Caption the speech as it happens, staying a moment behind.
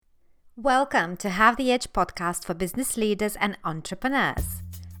Welcome to Have the Edge podcast for business leaders and entrepreneurs.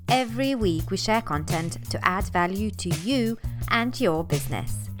 Every week we share content to add value to you and your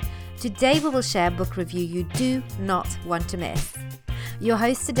business. Today we will share a book review you do not want to miss. Your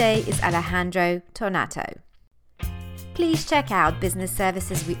host today is Alejandro Tornato. Please check out business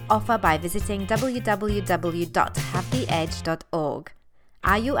services we offer by visiting www.havetheedge.org.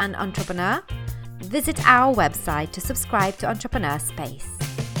 Are you an entrepreneur? Visit our website to subscribe to Entrepreneur Space.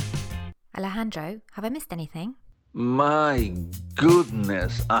 Alejandro, have I missed anything? My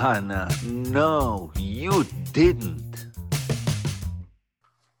goodness, Anna, no, you didn't.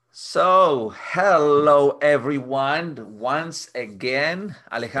 So, hello everyone. Once again,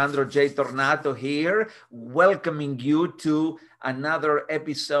 Alejandro J. Tornato here, welcoming you to another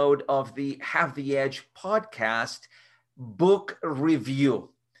episode of the Have the Edge podcast book review.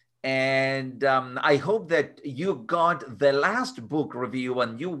 And I hope that you got the last book review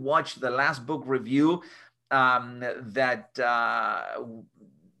and you watched the last book review that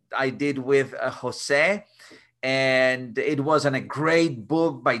I did with Jose. And it wasn't a great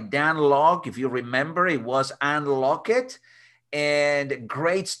book by Dan Lok. If you remember, it was Unlock It. And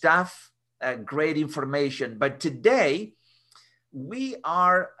great stuff, great information. But today we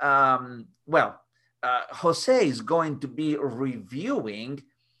are, Jose is going to be reviewing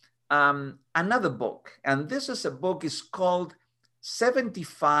another book, and this is a book is called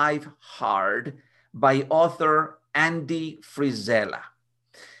 75 Hard by author Andy Frisella.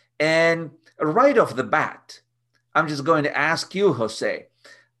 And right off the bat, I'm just going to ask you, Jose,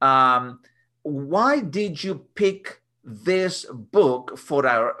 why did you pick this book for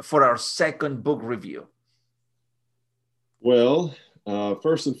our second book review? Well,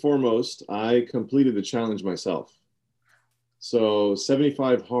 first and foremost, I completed the challenge myself. So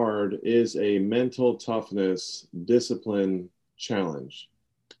 75 Hard is a mental toughness discipline challenge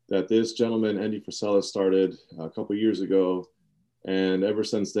that this gentleman, Andy Frisella, started a couple years ago. And ever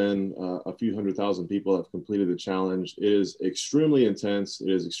since then, a few 100,000 people have completed the challenge. It is extremely intense. It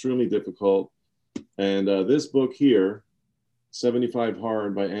is extremely difficult. And this book here, 75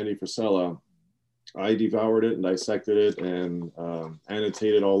 Hard by Andy Frisella, I devoured it and dissected it and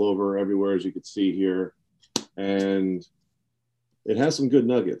annotated all over everywhere, as you could see here. And it has some good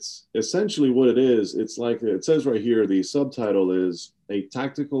nuggets. Essentially what it is, it's like, it says right here, the subtitle is A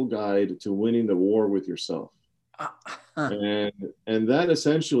Tactical Guide to Winning the War with Yourself. And that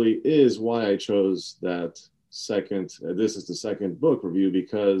essentially is why I chose that this is the second book review,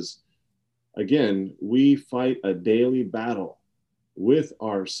 because again, we fight a daily battle with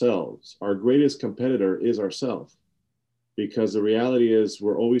ourselves. Our greatest competitor is ourselves. Because the reality is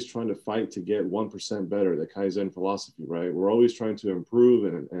we're always trying to fight to get 1% better, the Kaizen philosophy, right? We're always trying to improve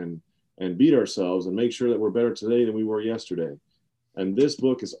and beat ourselves and make sure that we're better today than we were yesterday. And this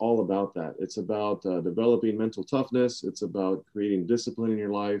book is all about that. It's about developing mental toughness. It's about creating discipline in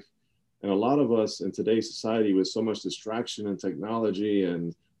your life. And a lot of us in today's society, with so much distraction and technology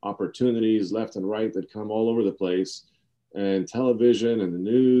and opportunities left and right that come all over the place, and television and the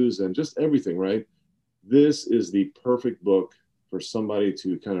news and just everything, right? This is the perfect book for somebody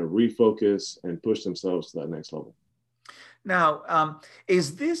to kind of refocus and push themselves to that next level. Now,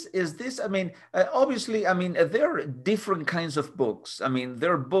 is this, I mean, obviously, I mean, there are different kinds of books. I mean,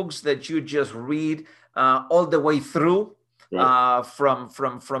 there are books that you just read all the way through, right, from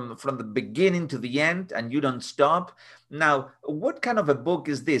the beginning to the end, and you don't stop. Now, what kind of a book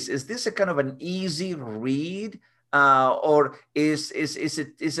is this? Is this a kind of an easy read? Or is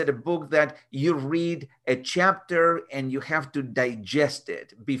it a book that you read a chapter and you have to digest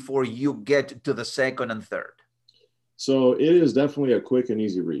it before you get to the second and third? So it is definitely a quick and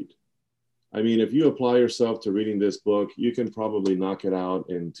easy read. I mean, if you apply yourself to reading this book, you can probably knock it out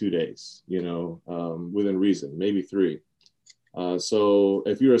in 2 days, within reason, maybe 3. So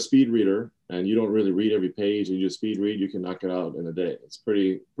if you're a speed reader and you don't really read every page and you just speed read, you can knock it out in a day. It's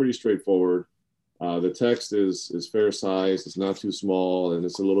pretty straightforward. The text is fair size, it's not too small, and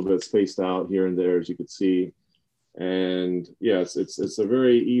it's a little bit spaced out here and there, as you could see. And yes, it's a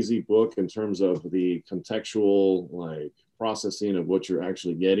very easy book in terms of the contextual processing of what you're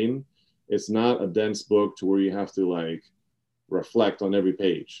actually getting. It's not a dense book to where you have to reflect on every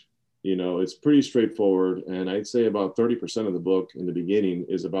page. It's pretty straightforward, and I'd say about 30% of the book in the beginning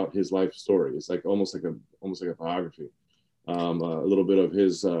is about his life story. It's almost like a biography. A little bit of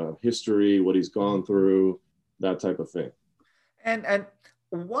his history, what he's gone through, that type of thing. And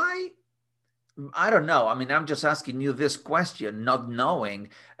why, I don't know. I mean, I'm just asking you this question, not knowing,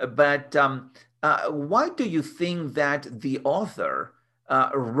 but why do you think that the author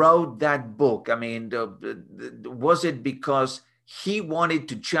wrote that book? I mean, was it because he wanted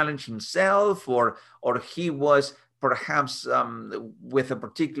to challenge himself, or he was perhaps with a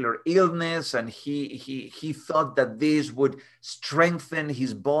particular illness, and he thought that this would strengthen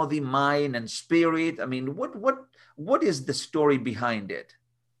his body, mind, and spirit? I mean, what is the story behind it?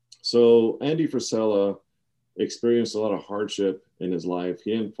 So Andy Frisella experienced a lot of hardship in his life.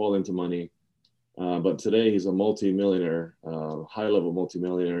 He didn't fall into money, but today he's a multimillionaire, high-level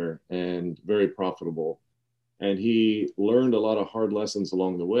multimillionaire, and very profitable. And he learned a lot of hard lessons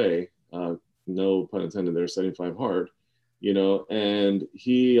along the way. No pun intended there, 75 hard, and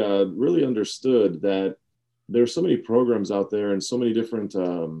he really understood that there's so many programs out there and so many different,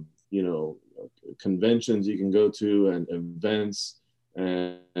 conventions you can go to, and events,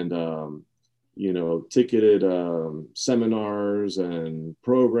 and ticketed seminars and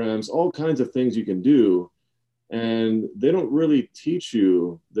programs, all kinds of things you can do. And they don't really teach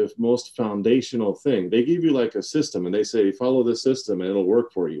you the most foundational thing. They give you like a system and they say, follow this system and it'll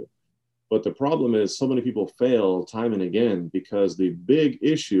work for you. But the problem is so many people fail time and again because the big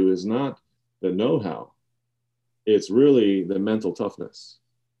issue is not the know-how. It's really the mental toughness.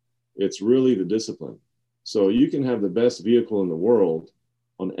 It's really the discipline. So you can have the best vehicle in the world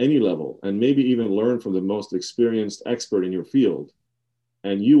on any level and maybe even learn from the most experienced expert in your field,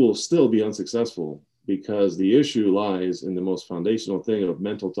 and you will still be unsuccessful because the issue lies in the most foundational thing of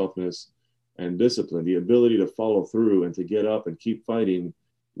mental toughness and discipline, the ability to follow through and to get up and keep fighting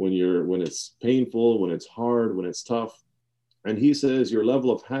when it's painful, when it's hard, when it's tough. And he says your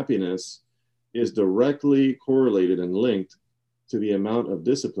level of happiness is directly correlated and linked to the amount of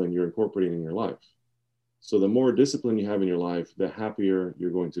discipline you're incorporating in your life. So the more discipline you have in your life, the happier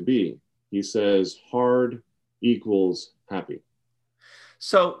you're going to be. He says hard equals happy.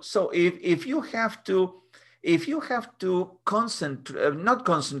 So if you have to concentrate, not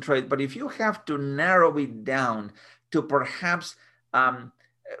concentrate, but if you have to narrow it down to perhaps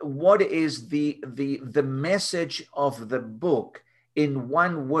what is the message of the book in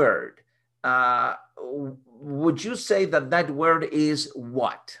one word, would you say that word is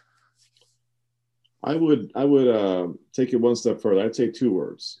what? I would take it one step further. I'd say two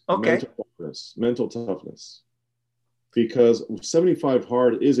words. Okay. Mental toughness. Because 75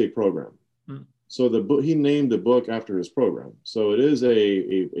 Hard is a program. Mm. So the book, he named the book after his program. So it is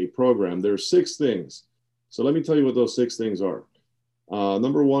a program. There's 6 things. So let me tell you what those 6 things are.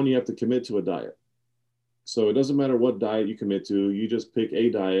 Number 1, you have to commit to a diet. So it doesn't matter what diet you commit to. You just pick a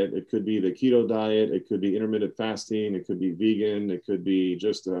diet. It could be the keto diet. It could be intermittent fasting. It could be vegan. It could be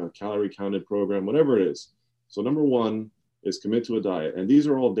just a calorie counted program, whatever it is. So number 1 is commit to a diet. And these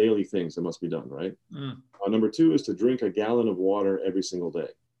are all daily things that must be done, right? Mm. Number 2 is to drink a gallon of water every single day.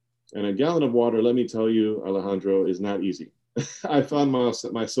 And a gallon of water, let me tell you, Alejandro, is not easy. I found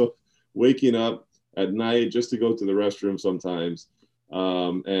myself waking up at night just to go to the restroom sometimes.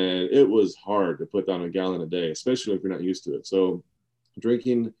 And it was hard to put down a gallon a day, especially if you're not used to it. So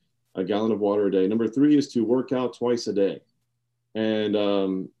drinking a gallon of water a day. Number 3 is to work out twice a day.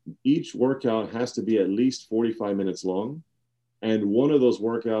 And each workout has to be at least 45 minutes long. And one of those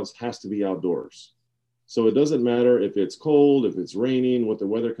workouts has to be outdoors. So it doesn't matter if it's cold, if it's raining, what the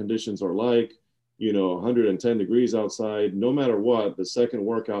weather conditions are like, 110 degrees outside, no matter what, the second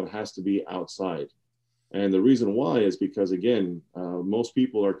workout has to be outside. And the reason why is because, again, most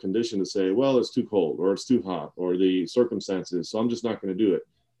people are conditioned to say, well, it's too cold or it's too hot or the circumstances, so I'm just not going to do it.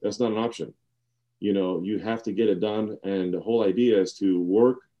 That's not an option. You have to get it done. And the whole idea is to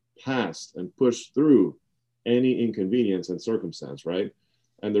work past and push through any inconvenience and circumstance, right?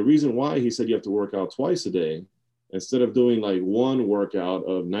 And the reason why he said you have to work out twice a day, instead of doing like one workout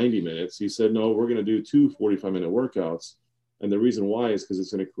of 90 minutes, he said, no, we're going to do 2 45-minute workouts. And the reason why is because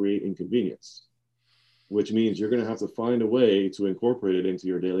it's going to create inconvenience, which means you're going to have to find a way to incorporate it into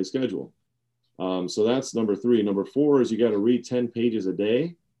your daily schedule. So that's number 3. Number 4 is you got to read 10 pages a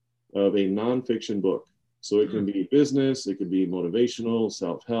day of a nonfiction book. So it can be business, it could be motivational,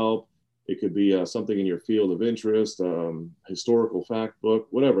 self-help, it could be something in your field of interest, historical fact book,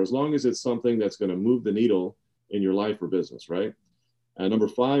 whatever, as long as it's something that's going to move the needle in your life or business, right? And number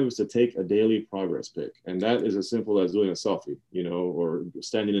 5 is to take a daily progress pic. And that is as simple as doing a selfie, or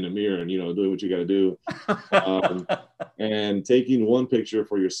standing in a mirror and, doing what you got to do. And taking one picture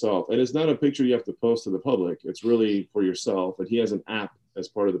for yourself. And it's not a picture you have to post to the public. It's really for yourself. And he has an app as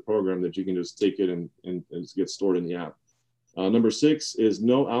part of the program that you can just take it and get stored in the app. Number 6 is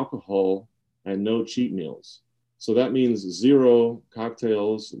no alcohol and no cheat meals. So that means 0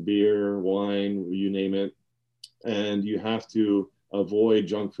 cocktails, beer, wine, you name it. And you have to avoid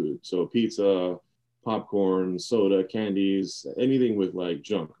junk food. So pizza, popcorn, soda, candies, anything with like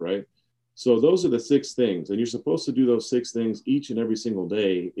junk, right? So those are the 6 things. And you're supposed to do those 6 things each and every single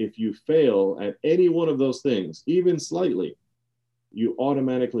day. If you fail at any one of those things, even slightly, you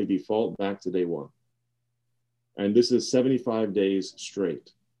automatically default back to day 1. And this is 75 days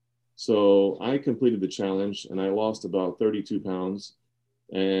straight. So I completed the challenge and I lost about 32 pounds,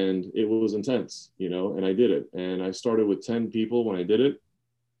 and it was intense, and I did it. And I started with 10 people when I did it.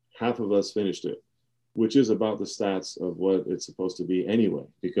 Half of us finished it, which is about the stats of what it's supposed to be anyway,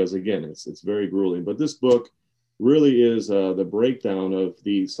 because again, it's very grueling. But this book really is the breakdown of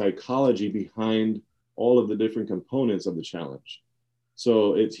the psychology behind all of the different components of the challenge.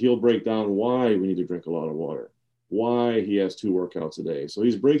 So he'll break down why we need to drink a lot of water, why he has 2 workouts a day. So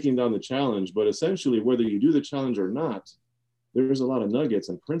he's breaking down the challenge, but essentially whether you do the challenge or not, there's a lot of nuggets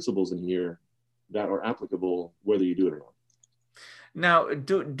and principles in here that are applicable whether you do it or not. Now,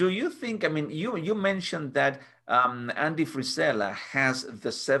 do you think, I mean, you mentioned that Andy Frisella has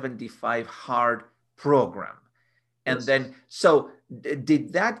the 75 hard program. And Yes. then, so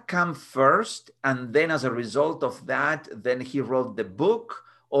did that come first? And then as a result of that, then he wrote the book?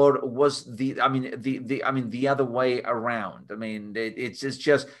 Or was the other way around? I mean, it's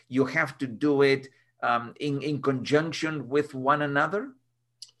just you have to do it in conjunction with one another?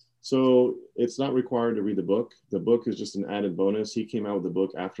 So it's not required to read the book. The book is just an added bonus. He came out with the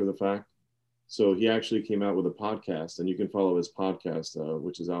book after the fact. So he actually came out with a podcast, and you can follow his podcast,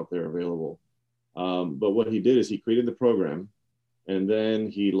 which is out there available. But what he did is he created the program, and then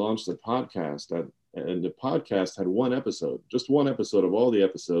he launched the podcast. And the podcast had just one episode of all the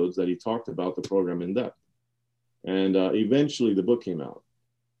episodes that he talked about the program in depth. And eventually the book came out.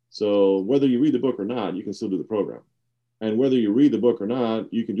 So whether you read the book or not, you can still do the program. And whether you read the book or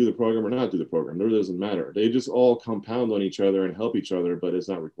not, you can do the program or not do the program. It doesn't matter. They just all compound on each other and help each other, but it's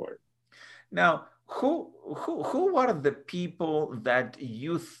not required. Now, who are the people that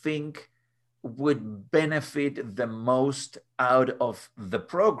you think would benefit the most out of the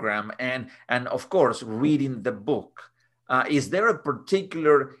program and of course, reading the book? Is there a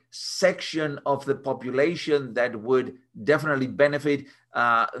particular section of the population that would definitely benefit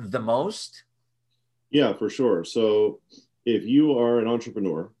the most? Yeah, for sure. So if you are an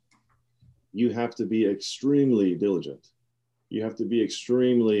entrepreneur, you have to be extremely diligent. You have to be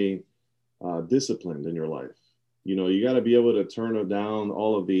extremely disciplined in your life. You got to be able to turn down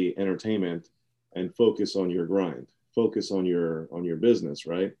all of the entertainment and focus on your grind, focus on your business,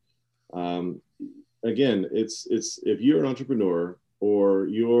 right? Again, it's if you're an entrepreneur or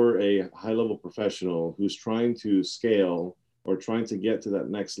you're a high-level professional who's trying to scale or trying to get to that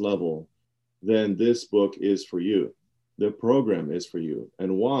next level, then this book is for you. The program is for you.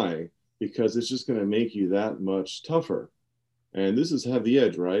 And why? Because it's just going to make you that much tougher. And this is Have the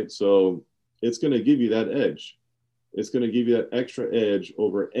Edge, right? So it's going to give you that edge. It's going to give you that extra edge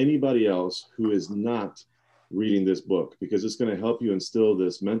over anybody else who is not reading this book, because it's going to help you instill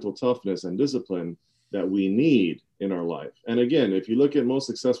this mental toughness and discipline that we need in our life. And again, if you look at most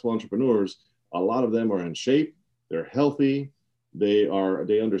successful entrepreneurs, a lot of them are in shape, they're healthy, they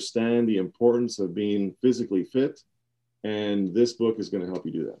understand the importance of being physically fit, and this book is going to help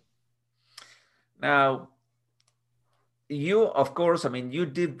you do that. Now, you, of course, you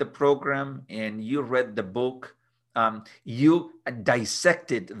did the program and you read the book. You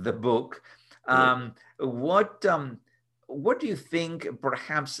dissected the book. What do you think?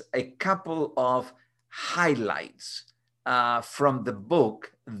 Perhaps a couple of highlights from the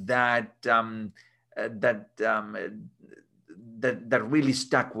book that really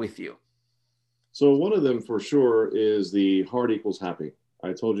stuck with you? So one of them for sure is the hard equals happy.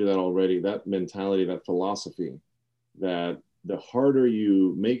 I told you that already. That mentality, that philosophy, that the harder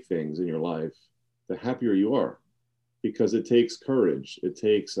you make things in your life, the happier you are, because it takes courage, it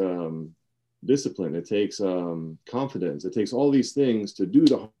takes discipline, it takes confidence, it takes all these things to do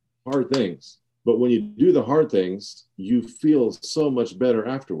the hard things. But when you do the hard things, you feel so much better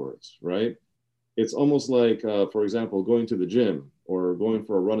afterwards, right? It's almost like, for example, going to the gym or going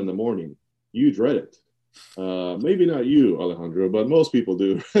for a run in the morning. You dread it. Maybe not you, Alejandro, but most people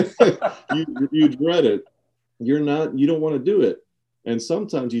do. you dread it. You don't want to do it. And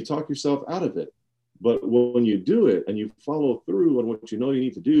sometimes you talk yourself out of it. But when you do it and you follow through on what you know you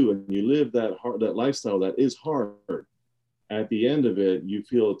need to do, and you live that lifestyle that is hard, at the end of it, you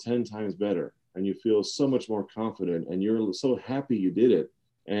feel 10 times better and you feel so much more confident and you're so happy you did it.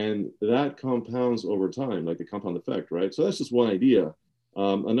 And that compounds over time, like the compound effect, right? So that's just one idea.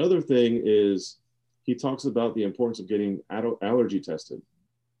 Another thing is he talks about the importance of getting allergy tested,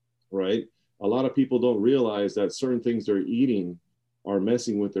 right? A lot of people don't realize that certain things they're eating are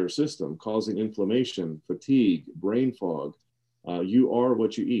messing with their system, causing inflammation, fatigue, brain fog. You are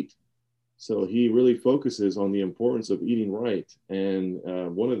what you eat. So he really focuses on the importance of eating right. And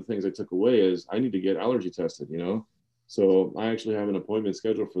one of the things I took away is I need to get allergy tested, you know? So I actually have an appointment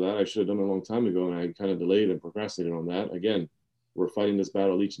scheduled for that. I should have done it a long time ago, and I kind of delayed and procrastinated on that. Again, we're fighting this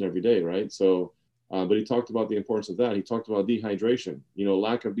battle each and every day, right? So, but he talked about the importance of that. He talked about dehydration. You know,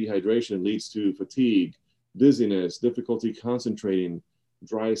 lack of dehydration leads to fatigue, dizziness, difficulty concentrating,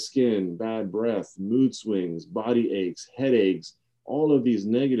 dry skin, bad breath, mood swings, body aches, headaches, all of these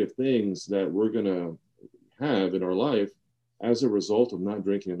negative things that we're going to have in our life as a result of not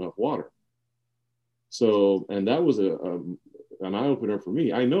drinking enough water. So, and that was an eye-opener for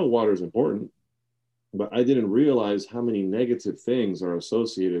me. I know water is important, but I didn't realize how many negative things are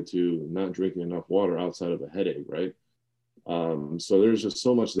associated to not drinking enough water outside of a headache, right? So there's just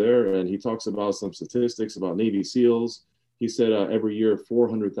so much there. And he talks about some statistics about Navy SEALs. He said every year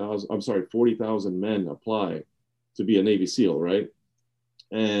 40,000 men apply to be a Navy SEAL, right?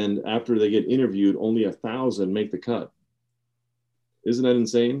 And after they get interviewed, only 1,000 make the cut. Isn't that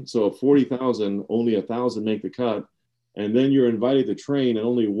insane? So 40,000, only 1,000 make the cut. And then you're invited to train and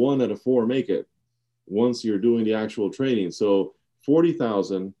only 1 out of 4 make it once you're doing the actual training. So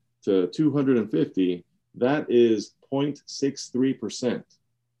 40,000 to 250, that is 0.63%.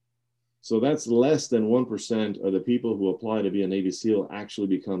 So that's less than 1% of the people who apply to be a Navy SEAL actually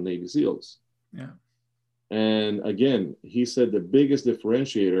become Navy SEALs. Yeah. And again, he said the biggest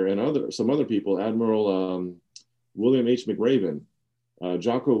differentiator, and some other people, Admiral William H. McRaven,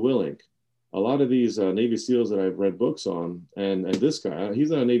 Jocko Willink, a lot of these Navy SEALs that I've read books on, and this guy,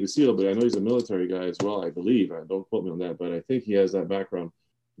 he's not a Navy SEAL, but I know he's a military guy as well, I believe. Don't quote me on that, but I think he has that background.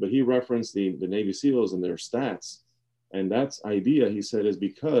 But he referenced the Navy SEALs and their stats. And that's idea, he said, is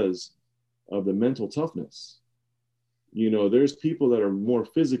because of the mental toughness. You know, there's people that are more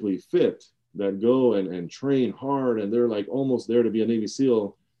physically fit that go and train hard, and they're like almost there to be a Navy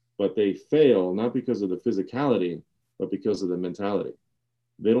SEAL, but they fail, not because of the physicality, but because of the mentality.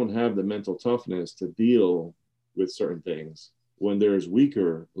 They don't have the mental toughness to deal with certain things when there's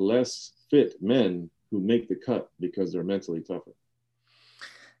weaker, less fit men who make the cut because they're mentally tougher.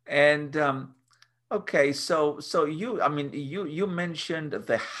 And okay, so you mentioned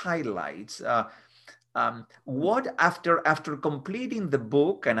the highlights. What after completing the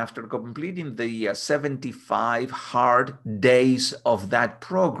book and after completing the 75 hard days of that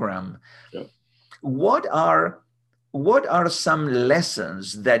program, Yep. What are some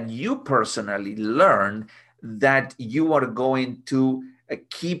lessons that you personally learned that you are going to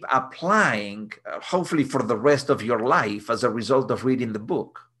keep applying, hopefully for the rest of your life as a result of reading the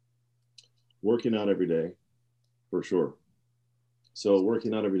book? Working out every day, for sure. So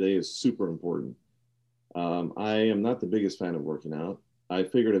working out every day is super important. I am not the biggest fan of working out. I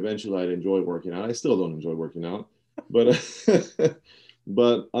figured eventually I'd enjoy working out. I still don't enjoy working out, but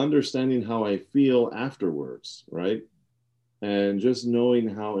but understanding how I feel afterwards, right? And just knowing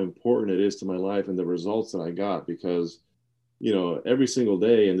how important it is to my life and the results that I got, because, you know, every single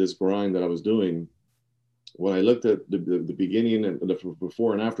day in this grind that I was doing, when I looked at the beginning and the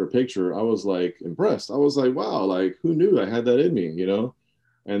before and after picture, I was like impressed. I was like, wow, like who knew I had that in me, you know?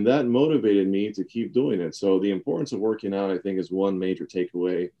 And that motivated me to keep doing it. So the importance of working out, I think, is one major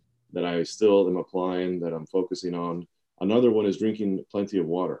takeaway that I still am applying, that I'm focusing on. Another one is drinking plenty of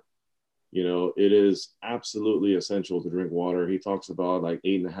water. You know, it is absolutely essential to drink water. He talks about like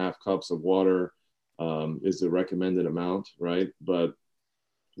 8.5 cups of water is the recommended amount, right? But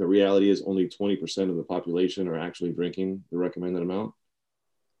the reality is only 20% of the population are actually drinking the recommended amount,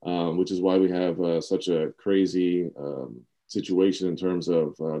 which is why we have such a crazy situation in terms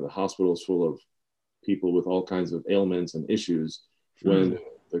of the hospitals full of people with all kinds of ailments and issues, when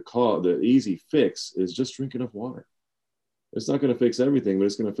the easy fix is just drink enough water. It's not going to fix everything, but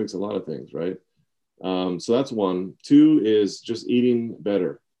it's going to fix a lot of things, right? So that's one. Two is just eating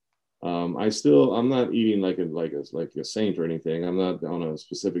better. I'm not eating like a saint or anything. I'm not on a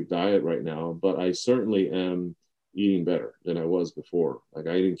specific diet right now, but I certainly am eating better than I was before. Like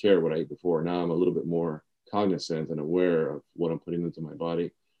I didn't care what I ate before. Now I'm a little bit more cognizant and aware of what I'm putting into my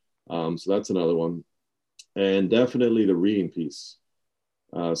body. So that's another one. And definitely the reading piece.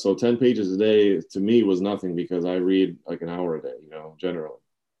 So 10 pages a day to me was nothing, because I read like an hour a day, you know, generally.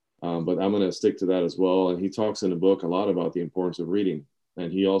 But I'm going to stick to that as well. And he talks in the book a lot about the importance of reading.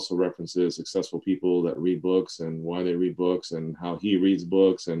 And he also references successful people that read books and why they read books and how he reads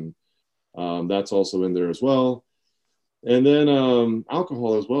books. And that's also in there as well. And then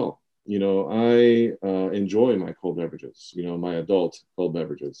alcohol as well. You know, I enjoy my cold beverages, you know, my adult cold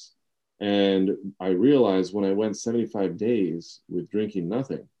beverages. And I realized when I went 75 days with drinking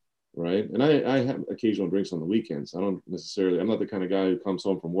nothing, right? And I have occasional drinks on the weekends. I'm not the kind of guy who comes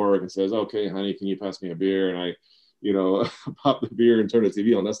home from work and says, okay, honey, can you pass me a beer? And I, pop the beer and turn the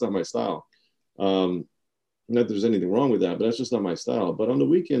TV on. That's not my style. Not that there's anything wrong with that, but that's just not my style. But on the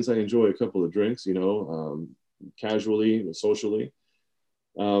weekends, I enjoy a couple of drinks, casually, socially.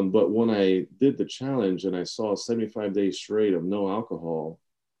 But when I did the challenge and I saw 75 days straight of no alcohol,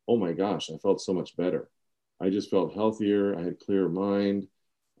 oh my gosh, I felt so much better. I just felt healthier. I had clearer mind.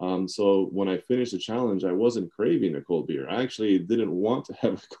 So when I finished the challenge, I wasn't craving a cold beer. I actually didn't want to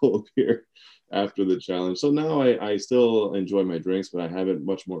have a cold beer after the challenge. So now I still enjoy my drinks, but I have it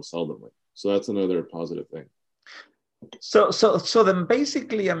much more seldomly. So that's another positive thing. So then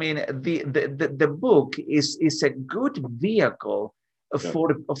basically, I mean, the book is a good vehicle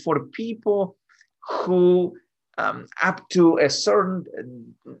for people who up to a certain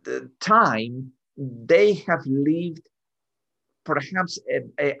time they have lived perhaps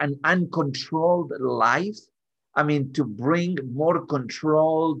an uncontrolled life. I mean, to bring more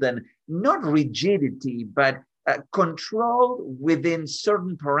control than not rigidity, but control within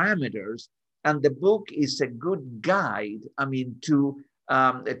certain parameters. And the book is a good guide, I mean, to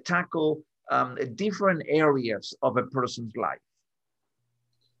tackle different areas of a person's life.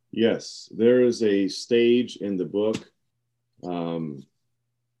 Yes, there is a stage in the book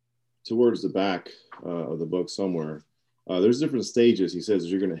towards the back of the book somewhere. There's different stages, he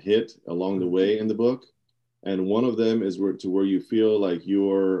says, you're going to hit along the way in the book. And one of them is where you feel like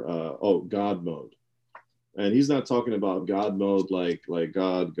you're, God mode. And he's not talking about God mode like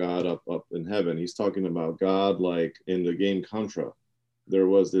God up in heaven. He's talking about God like in the game Contra. There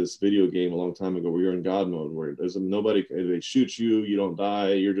was this video game a long time ago where you're in God mode, where there's nobody, they shoot you, you don't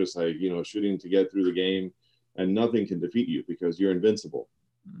die. You're just like, shooting to get through the game, and nothing can defeat you because you're invincible.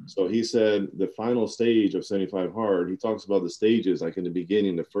 So he said the final stage of 75 Hard, he talks about the stages, like in the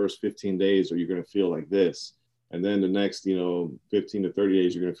beginning, the first 15 days, where you're going to feel like this. And then the next, 15 to 30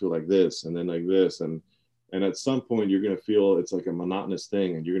 days, you're going to feel like this, and then like this. And at some point, you're going to feel it's like a monotonous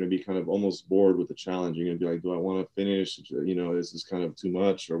thing, and you're going to be kind of almost bored with the challenge. You're going to be like, do I want to finish? Is this kind of too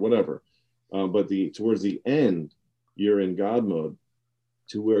much or whatever? But towards the end, you're in God mode,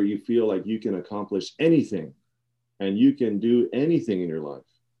 to where you feel like you can accomplish anything and you can do anything in your life.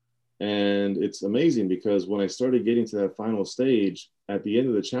 And it's amazing, because when I started getting to that final stage at the end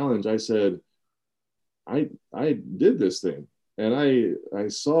of the challenge, I said, I did this thing. And I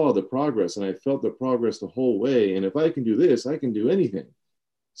saw the progress, and I felt the progress the whole way. And if I can do this, I can do anything.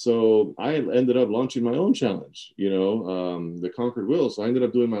 So I ended up launching my own challenge, the Conquered Will. So I ended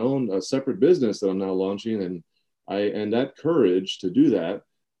up doing my own separate business that I'm now launching. And that courage to do that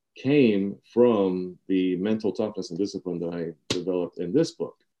came from the mental toughness and discipline that I developed in this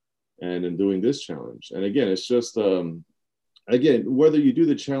book and in doing this challenge. And again, it's just, whether you do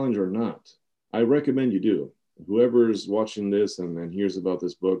the challenge or not, I recommend you do. Whoever's watching this and hears about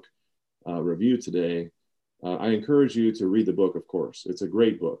this book review today, I encourage you to read the book, of course. It's a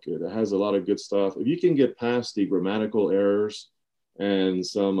great book. It has a lot of good stuff. If you can get past the grammatical errors and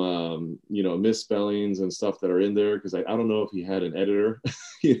some, misspellings and stuff that are in there, because I don't know if he had an editor,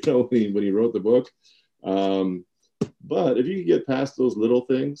 when he wrote the book. But if you can get past those little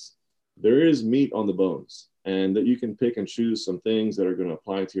things, there is meat on the bones, and that you can pick and choose some things that are going to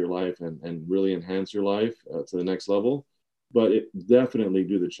apply to your life and really enhance your life to the next level. But definitely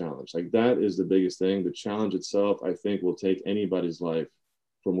do the challenge. Like, that is the biggest thing. The challenge itself, I think, will take anybody's life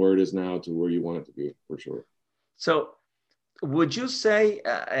from where it is now to where you want it to be, for sure. So would you say,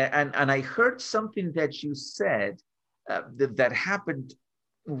 and I heard something that you said that happened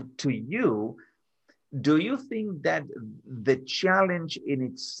to you, do you think that the challenge in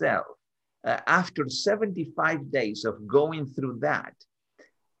itself, after 75 days of going through that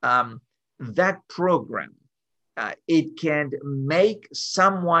program, it can make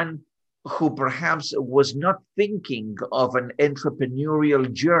someone who perhaps was not thinking of an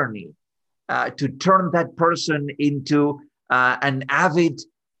entrepreneurial journey to turn that person into an avid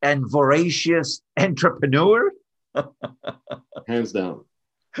and voracious entrepreneur? Hands down.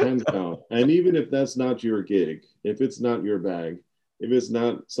 Hands down. And even if that's not your gig, if it's not your bag, if it's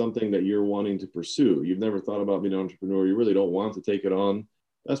not something that you're wanting to pursue, you've never thought about being an entrepreneur, you really don't want to take it on,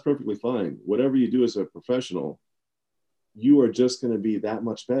 that's perfectly fine. Whatever you do as a professional, you are just going to be that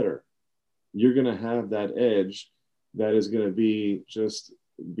much better. You're going to have that edge that is going to be just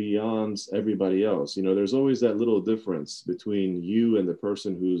beyond everybody else. There's always that little difference between you and the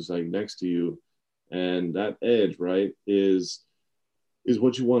person who's like next to you. And that edge, right, is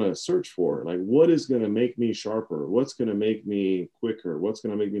what you want to search for. Like, what is going to make me sharper? What's going to make me quicker? What's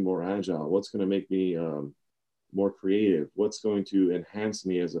going to make me more agile? What's going to make me, more creative, what's going to enhance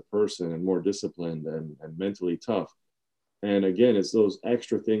me as a person and more disciplined and mentally tough. And again, it's those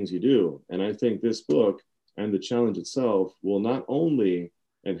extra things you do. And I think this book and the challenge itself will not only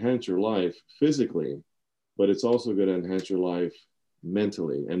enhance your life physically, but it's also going to enhance your life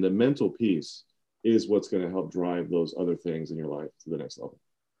mentally. And the mental piece is what's going to help drive those other things in your life to the next level.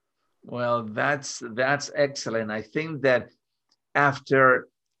 Well, that's excellent. I think that after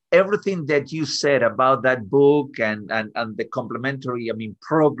everything that you said about that book and the complementary,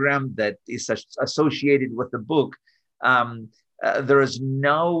 program that is associated with the book, there is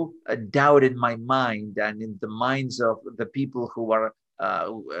no doubt in my mind and in the minds of the people who are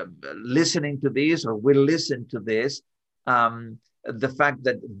listening to this or will listen to this, the fact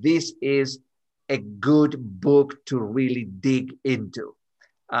that this is a good book to really dig into.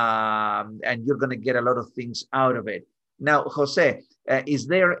 And you're going to get a lot of things out of it. Now, Jose, is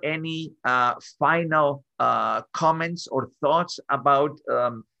there any final comments or thoughts about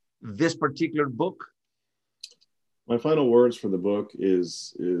this particular book? My final words for the book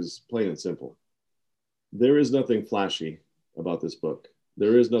is plain and simple. There is nothing flashy about this book.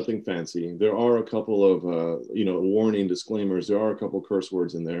 There is nothing fancy. There are a couple of warning disclaimers. There are a couple curse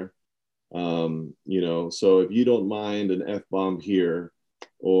words in there. So if you don't mind an F-bomb here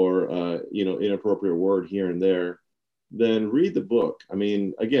or inappropriate word here and there, then read the book. I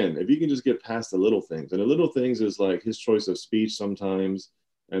mean, again, if you can just get past the little things, and the little things is like his choice of speech sometimes,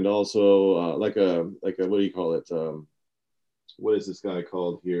 and also like a what do you call it? What is this guy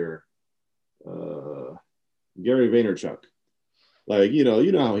called here? Gary Vaynerchuk. Like, you know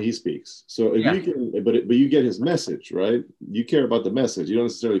how he speaks. So if you can, but you get his message, right? You care about the message. You don't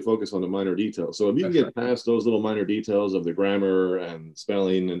necessarily focus on the minor details. So if you can get past those little minor details of the grammar and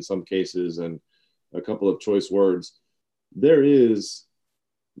spelling in some cases and a couple of choice words, there is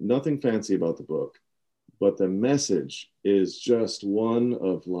nothing fancy about the book, but the message is just one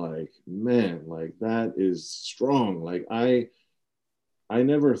of like, man, like that is strong. Like I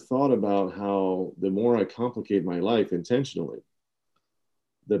never thought about how the more I complicate my life intentionally,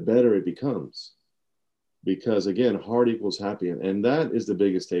 the better it becomes. Because again, hard equals happy. And that is the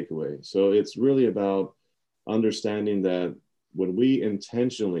biggest takeaway. So it's really about understanding that when we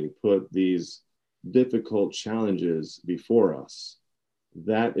intentionally put these difficult challenges before us,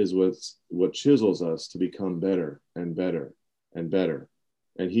 that is what chisels us to become better and better and better.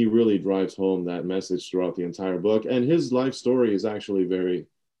 And he really drives home that message throughout the entire book. And his life story is actually very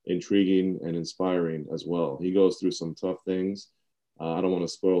intriguing and inspiring as well. He goes through some tough things. I don't want to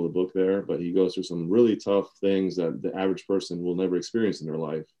spoil the book there, but he goes through some really tough things that the average person will never experience in their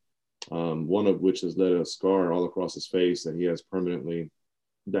life. One of which has led a scar all across his face that he has permanently,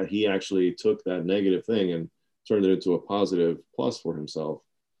 that he actually took that negative thing and turned it into a positive plus for himself,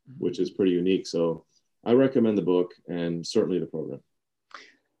 which is pretty unique. So I recommend the book and certainly the program.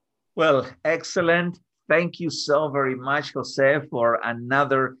 Well, excellent. Thank you so very much, Jose, for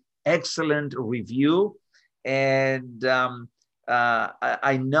another excellent review. And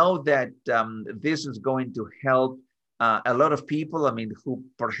I know that this is going to help a lot of people, who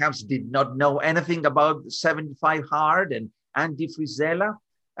perhaps did not know anything about 75 Hard and Andy Frisella.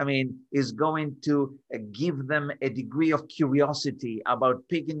 Is going to give them a degree of curiosity about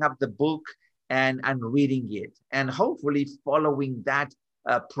picking up the book and reading it, and hopefully following that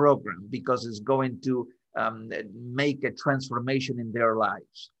program, because it's going to make a transformation in their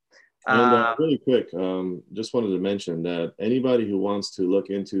lives. And really quick, just wanted to mention that anybody who wants to look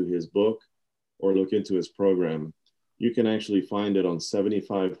into his book or look into his program, you can actually find it on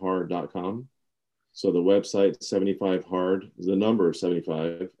 75hard.com. So the website 75 Hard is the number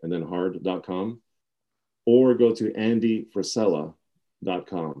 75 and then hard.com, or go to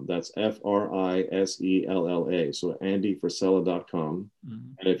andyfrisella.com. That's FRISELLA. So andyfrisella.com.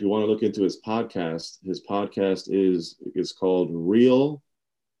 Mm-hmm. And if you want to look into his podcast is called Real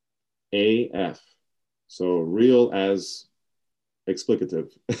AF. So real as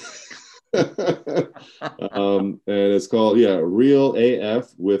explicative. And it's called Real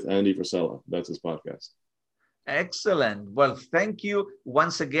AF with Andy Frisella. That's his podcast. Excellent. Well, thank you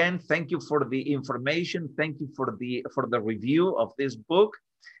once again. Thank you for the information. Thank you for the review of this book.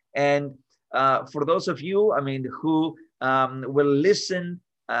 And for those of you, who will listen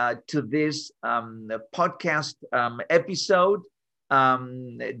to this podcast episode,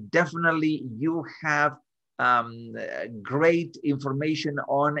 definitely you have great information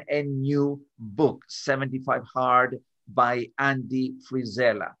on a new book, 75 Hard by Andy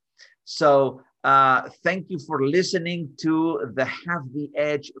Frisella. So thank you for listening to the Have the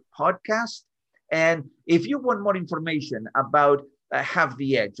Edge podcast. And if you want more information about Have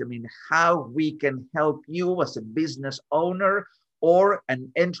the Edge. I mean, how we can help you as a business owner or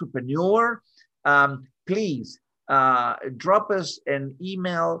an entrepreneur. Please drop us an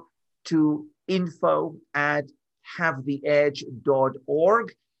email to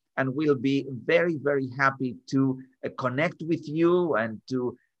info@havetheedge.org, and we'll be very, very happy to connect with you and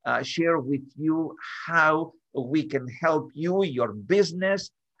to share with you how we can help you, your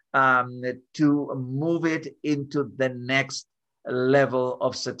business, to move it into the next level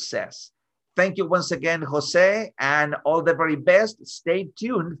of success. Thank you once again, Jose, and all the very best. Stay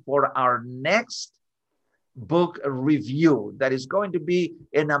tuned for our next book review that is going to be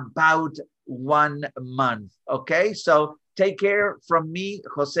in about 1 month. Okay, so take care from me,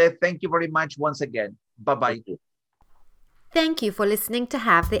 Jose. Thank you very much once again. Bye-bye. Thank you for listening to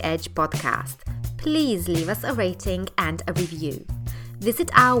Have the Edge podcast. Please leave us a rating and a review.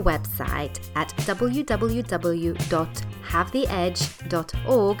 Visit our website at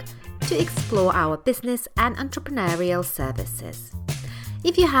www.havetheedge.org to explore our business and entrepreneurial services.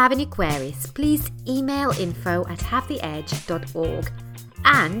 If you have any queries, please email info@havetheedge.org.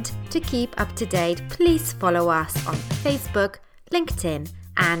 And to keep up to date, please follow us on Facebook, LinkedIn,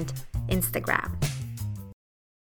 and Instagram.